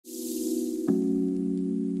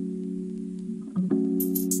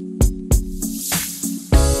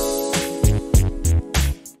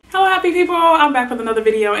happy people? I'm back with another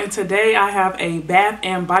video, and today I have a Bath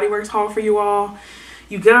and Body Works haul for you all.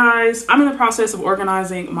 You guys, I'm in the process of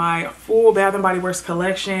organizing my full Bath and Body Works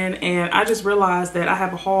collection, and I just realized that I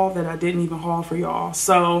have a haul that I didn't even haul for y'all.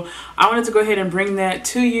 So I wanted to go ahead and bring that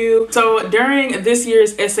to you. So during this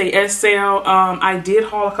year's SAS sale, I did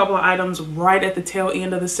haul a couple of items right at the tail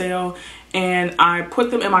end of the sale, and I put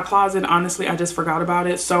them in my closet. Honestly, I just forgot about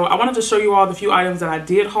it. So I wanted to show you all the few items that I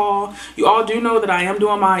did haul. You all do know that I am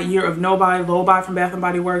doing my year of no buy, low buy from Bath and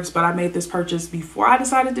Body Works, but I made this purchase before I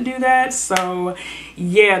decided to do that. So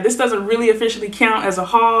yeah, this doesn't really officially count as a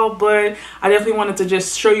haul, but I definitely wanted to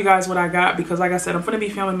just show you guys what I got because, like I said, I'm going to be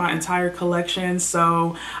filming my entire collection.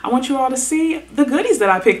 So I want you all to see the goodies that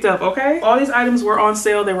I picked up, okay? All these items were on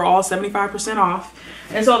sale. They were all 75% off.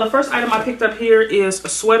 And so the first item I picked up here is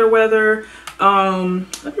sweater weather.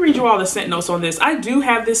 Let me read you all the scent notes on this. I do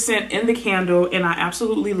have this scent in the candle and I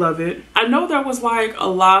absolutely love it. I know there was like a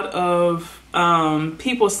lot of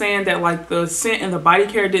people saying that like the scent in the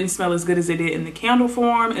Bodycare didn't smell as good as it did in the candle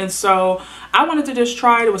form, and so I wanted to just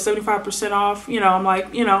try it. It was 75% off. You know, I'm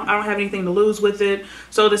like, you know, I don't have anything to lose with it.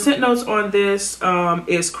 So the scent notes on this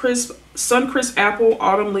is crisp, sun crisp apple,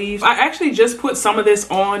 autumn leaves. I actually just put some of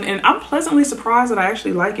this on and I'm pleasantly surprised that I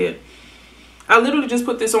actually like it. I literally just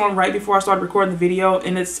put this on right before I started recording the video,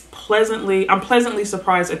 and I'm pleasantly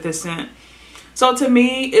surprised at this scent. So to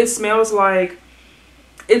me, it smells like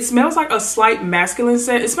a slight masculine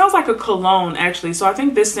scent. It smells like a cologne, actually. So I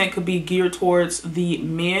think this scent could be geared towards the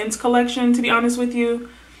men's collection, to be honest with you.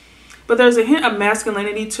 But there's a hint of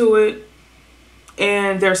masculinity to it,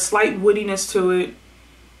 and there's slight woodiness to it,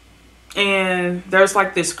 and there's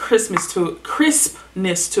like this crispness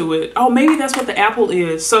to it. Oh, maybe that's what the apple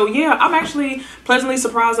is. So yeah, I'm actually pleasantly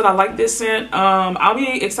surprised that I like this scent. I'll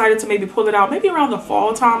be excited to maybe pull it out maybe around the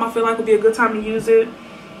fall time. I feel like would be a good time to use it.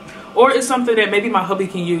 Or it's something that maybe my hubby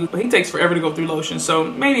can use, but he takes forever to go through lotion, so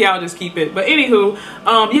maybe I'll just keep it. But anywho,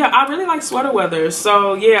 yeah, I really like sweater weather.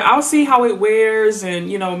 So yeah, I'll see how it wears, and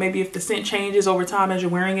you know, maybe if the scent changes over time as you're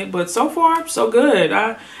wearing it. But so far, so good.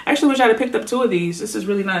 I actually wish I had picked up 2 of these. This is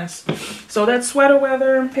really nice. So that's sweater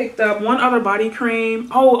weather. Picked up one other body cream.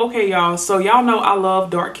 Oh, okay, y'all. So y'all know I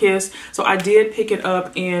love Dark Kiss. So I did pick it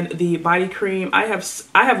up in the body cream. I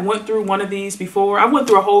have went through one of these before. I went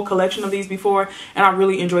through a whole collection of these before, and I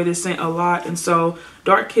really enjoy this scent a lot. And so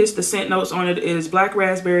Dark Kiss, the scent notes on it is black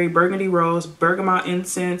raspberry, burgundy rose, bergamot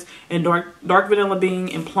incense, and dark vanilla bean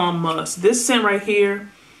and plum musk. This scent right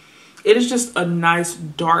here, it is just a nice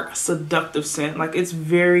dark seductive scent. Like, it's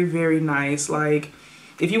very, very nice. Like,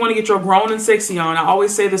 if you want to get your grown and sexy on, I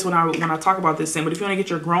always say this when I talk about this scent, but if you want to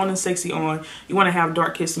get your grown and sexy on, you want to have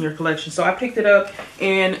Dark Kiss in your collection. So I picked it up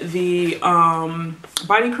in the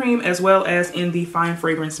body cream as well as in the fine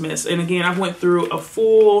fragrance mist. And again, I went through a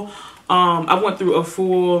full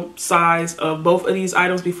size of both of these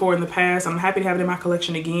items before in the past. I'm happy to have it in my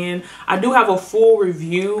collection again. I do have a full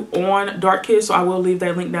review on Dark Kiss, so I will leave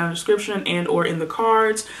that link down in the description and or in the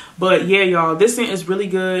cards. But yeah, y'all, this scent is really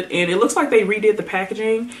good, and it looks like they redid the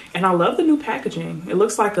packaging, and I love the new packaging. It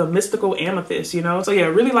looks like a mystical amethyst, you know? So yeah,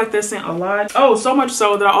 really like that scent a lot. Oh, so much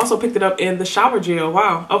so that I also picked it up in the shower gel.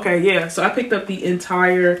 Wow. Okay, yeah. So I picked up the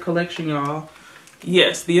entire collection, y'all.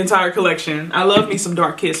 Yes, the entire collection. I love me some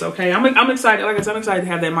Dark Kiss, okay? I'm excited. Like I said, I'm excited to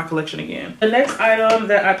have that in my collection again. The next item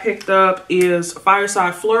that I picked up is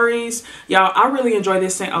Fireside Flurries. Y'all, I really enjoy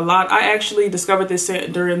this scent a lot. I actually discovered this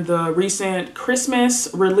scent during the recent Christmas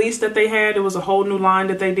release that they had. It was a whole new line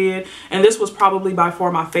that they did, and this was probably by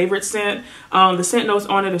far my favorite scent. The scent notes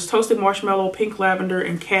on it is toasted marshmallow, pink lavender,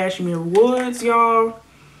 and cashmere woods, y'all.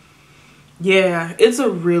 Yeah, it's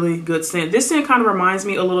a really good scent. This scent kind of reminds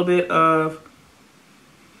me a little bit of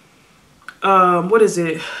what is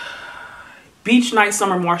it? Beach Night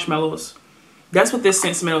Summer Marshmallows. That's what this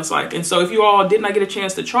scent smells like. And so if you all did not get a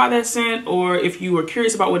chance to try that scent, or if you were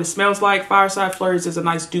curious about what it smells like, Fireside Flurries is a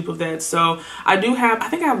nice dupe of that. So I think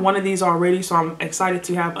I have one of these already, so I'm excited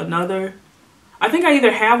to have another. I think I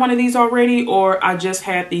either have one of these already, or I just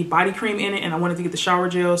had the body cream in it and I wanted to get the shower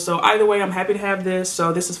gel. So either way, I'm happy to have this.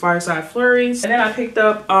 So this is Fireside Flurries. And then I picked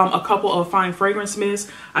up a couple of fine fragrance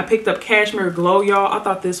mists. I picked up Cashmere Glow, y'all. I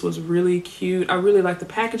thought this was really cute. I really like the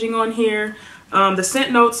packaging on here. The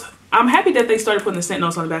scent notes, I'm happy that they started putting the scent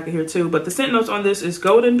notes on the back of here too. But the scent notes on this is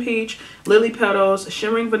golden peach, lily petals,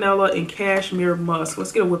 shimmering vanilla, and cashmere musk.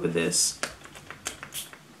 Let's get a whiff of this.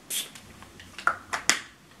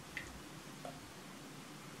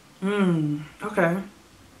 Okay.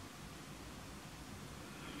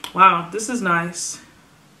 Wow, this is nice.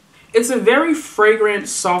 It's a very fragrant,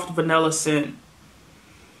 soft vanilla scent.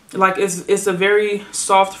 Like it's a very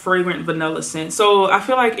soft, fragrant vanilla scent. So I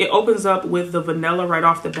feel like it opens up with the vanilla right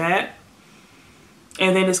off the bat.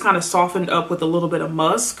 And then it's kind of softened up with a little bit of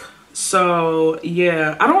musk. So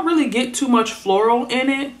yeah, I don't really get too much floral in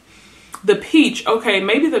it. The peach, okay,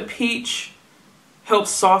 maybe the peach helps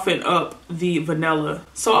soften up the vanilla.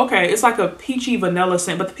 So okay, it's like a peachy vanilla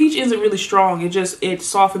scent, but the peach isn't really strong. It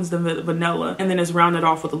softens the vanilla and then it's rounded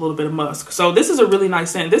off with a little bit of musk. So this is a really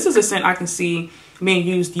nice scent. This is a scent I can see being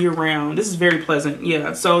used year round. This is very pleasant.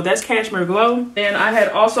 Yeah, so that's Cashmere Glow. And I had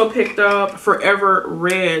also picked up Forever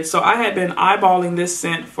Red. So I had been eyeballing this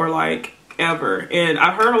scent for like ever, and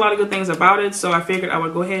I've heard a lot of good things about it, so I figured I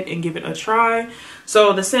would go ahead and give it a try.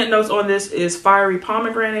 So the scent notes on this is fiery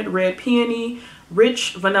pomegranate, red peony,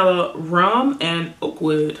 rich vanilla rum, and oak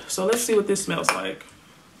wood. So let's see what this smells like.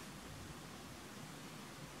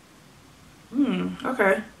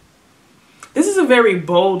 Okay. This is a very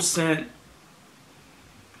bold scent.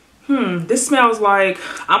 This smells like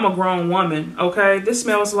I'm a grown woman, okay? This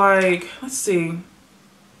smells like, let's see.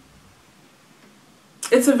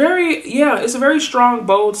 It's a very strong,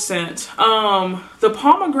 bold scent. The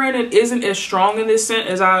pomegranate isn't as strong in this scent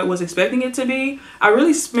as I was expecting it to be. I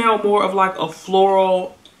really smell more of like a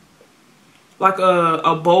floral, like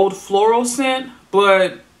a bold floral scent,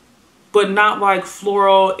 but not like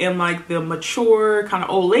floral in like the mature kind of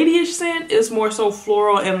old lady-ish scent. It's more so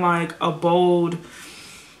floral and like a bold,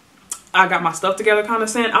 I got my stuff together kind of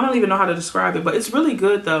scent. I don't even know how to describe it, but it's really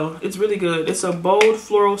good though. It's really good. It's a bold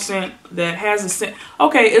floral scent that has a scent.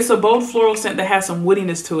 Okay, it's a bold floral scent that has some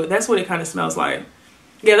woodiness to it. That's what it kind of smells like.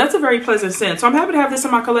 Yeah, that's a very pleasant scent. So I'm happy to have this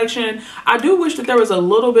in my collection. I do wish that there was a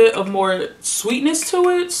little bit of more sweetness to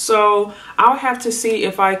it. So I'll have to see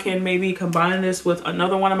if I can maybe combine this with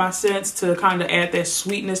another one of my scents to kind of add that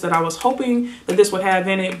sweetness that I was hoping that this would have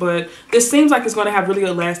in it. But this seems like it's going to have really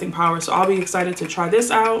good lasting power. So I'll be excited to try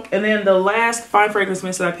this out. And then the last fine fragrance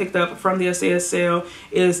mist that I picked up from the SAS sale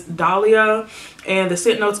is Dahlia. And the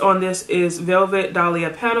scent notes on this is velvet dahlia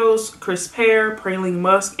petals, crisp pear, praline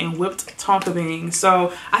musk, and whipped tonka bean.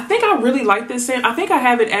 So I think I really like this scent. I think I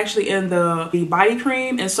have it actually in the body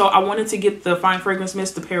cream, and so I wanted to get the fine fragrance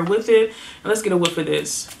mist to pair with it. And let's get a whiff of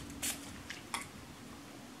this.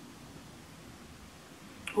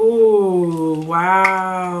 Ooh,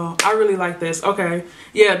 wow. I really like this. Okay.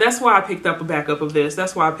 Yeah, that's why I picked up a backup of this.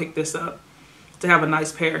 That's why I picked this up, to have a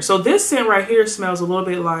nice pair. So this scent right here smells a little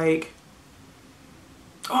bit like,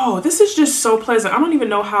 oh, this is just so pleasant. I don't even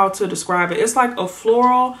know how to describe it. It's like a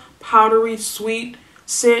floral, powdery, sweet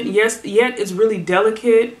scent. Yes, yet it's really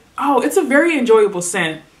delicate. Oh, it's a very enjoyable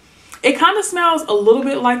scent. It kind of smells a little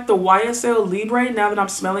bit like the YSL Libre now that I'm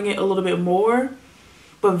smelling it a little bit more.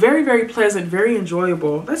 But very, very pleasant, very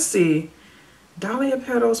enjoyable. Let's see. Dahlia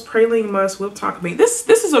petals, praline musk, whipped tonka bean. This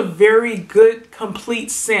is a very good,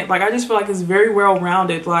 complete scent. Like, I just feel like it's very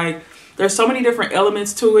well-rounded. Like, there's so many different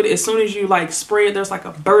elements to it. As soon as you like spray it, there's like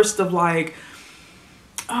a burst of like,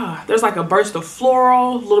 there's like a burst of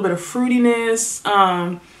floral, a little bit of fruitiness.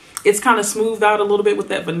 It's kind of smoothed out a little bit with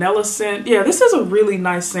that vanilla scent. Yeah, this is a really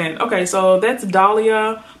nice scent. Okay, so that's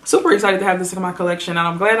Dahlia. Super excited to have this in my collection, and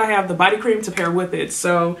I'm glad I have the body cream to pair with it.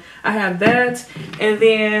 So I have that. And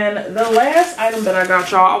then the last item that I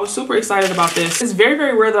got, y'all, I was super excited about this. It's very,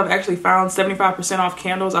 very rare that I've actually found 75% off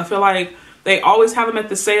candles. I feel like they always have them at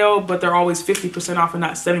the sale, but they're always 50% off and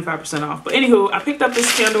not 75% off. But anywho, I picked up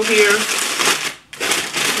this candle here. I'll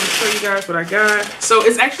show you guys what I got. So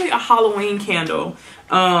it's actually a Halloween candle.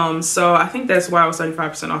 So I think that's why it was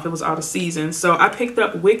 75% off. It was out of season. So I picked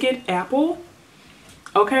up Wicked Apple.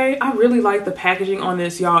 Okay, I really like the packaging on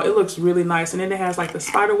this, y'all. It looks really nice. And then it has like the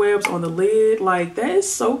spider webs on the lid. Like, that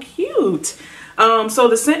is so cute. So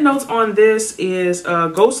the scent notes on this is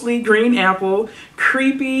ghostly green apple,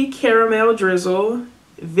 creepy caramel drizzle,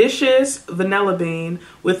 vicious vanilla bean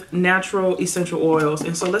with natural essential oils.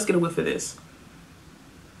 And so let's get a whiff of this.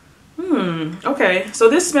 Okay, so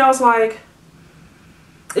this smells like,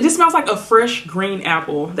 it just smells like a fresh green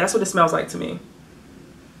apple. That's what it smells like to me.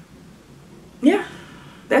 Yeah,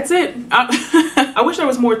 that's it. I wish there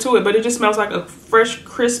was more to it, but it just smells like a fresh,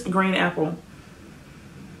 crisp green apple.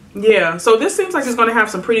 Yeah, so this seems like it's going to have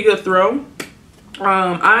some pretty good throw.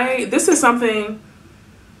 This is something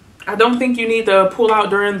I don't think you need to pull out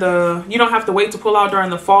during the, you don't have to wait to pull out during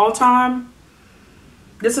the fall time.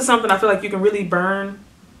 This is something I feel like you can really burn.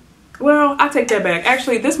 Well, I take that back.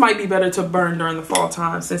 Actually, this might be better to burn during the fall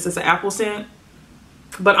time since it's an apple scent.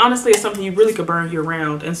 But honestly, it's something you really could burn year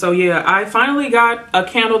round. And so yeah, I finally got a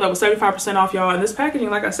candle that was 75% off, y'all. And this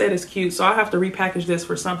packaging, like I said, is cute. So I have to repackage this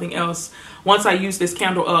for something else once I use this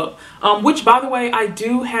candle up. Which, by the way, I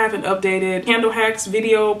do have an updated candle hacks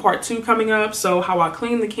video part 2 coming up. So how I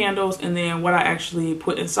clean the candles and then what I actually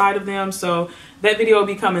put inside of them. So that video will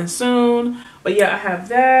be coming soon. But yeah, I have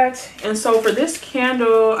that. And so for this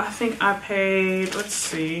candle, I think I paid, let's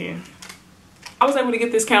see, I was able to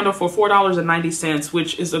get this candle for $4.90,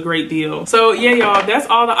 which is a great deal. So yeah, y'all, that's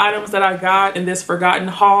all the items that I got in this forgotten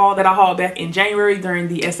haul that I hauled back in January during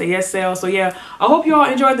the SAS sale. So yeah, I hope you all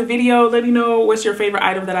enjoyed the video. Let me know what's your favorite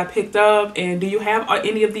item that I picked up, and do you have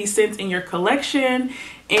any of these scents in your collection?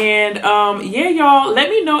 And yeah, y'all, let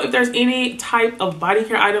me know if there's any type of body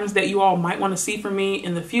care items that you all might want to see from me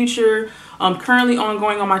in the future. Currently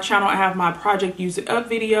ongoing on my channel, I have my Project Use It Up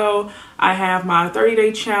video. I have my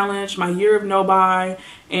 30-day challenge, my year of no buy,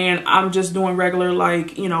 and I'm just doing regular,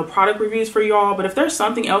 like, you know, product reviews for y'all. But if there's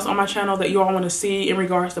something else on my channel that you all want to see in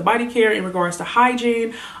regards to body care, in regards to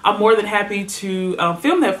hygiene, I'm more than happy to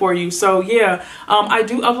film that for you. So yeah, I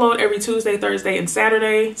do upload every Tuesday, Thursday, and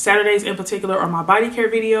Saturday. Saturdays in particular are my body care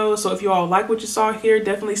videos. So if you all like what you saw here,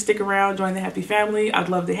 definitely stick around, join the happy family. I'd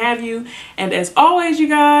love to have you. And as always, you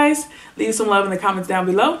guys, leave some love in the comments down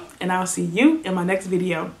below, and I'll see you in my next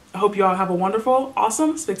video. I hope you all have a wonderful,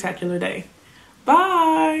 awesome, spectacular day.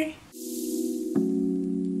 Bye.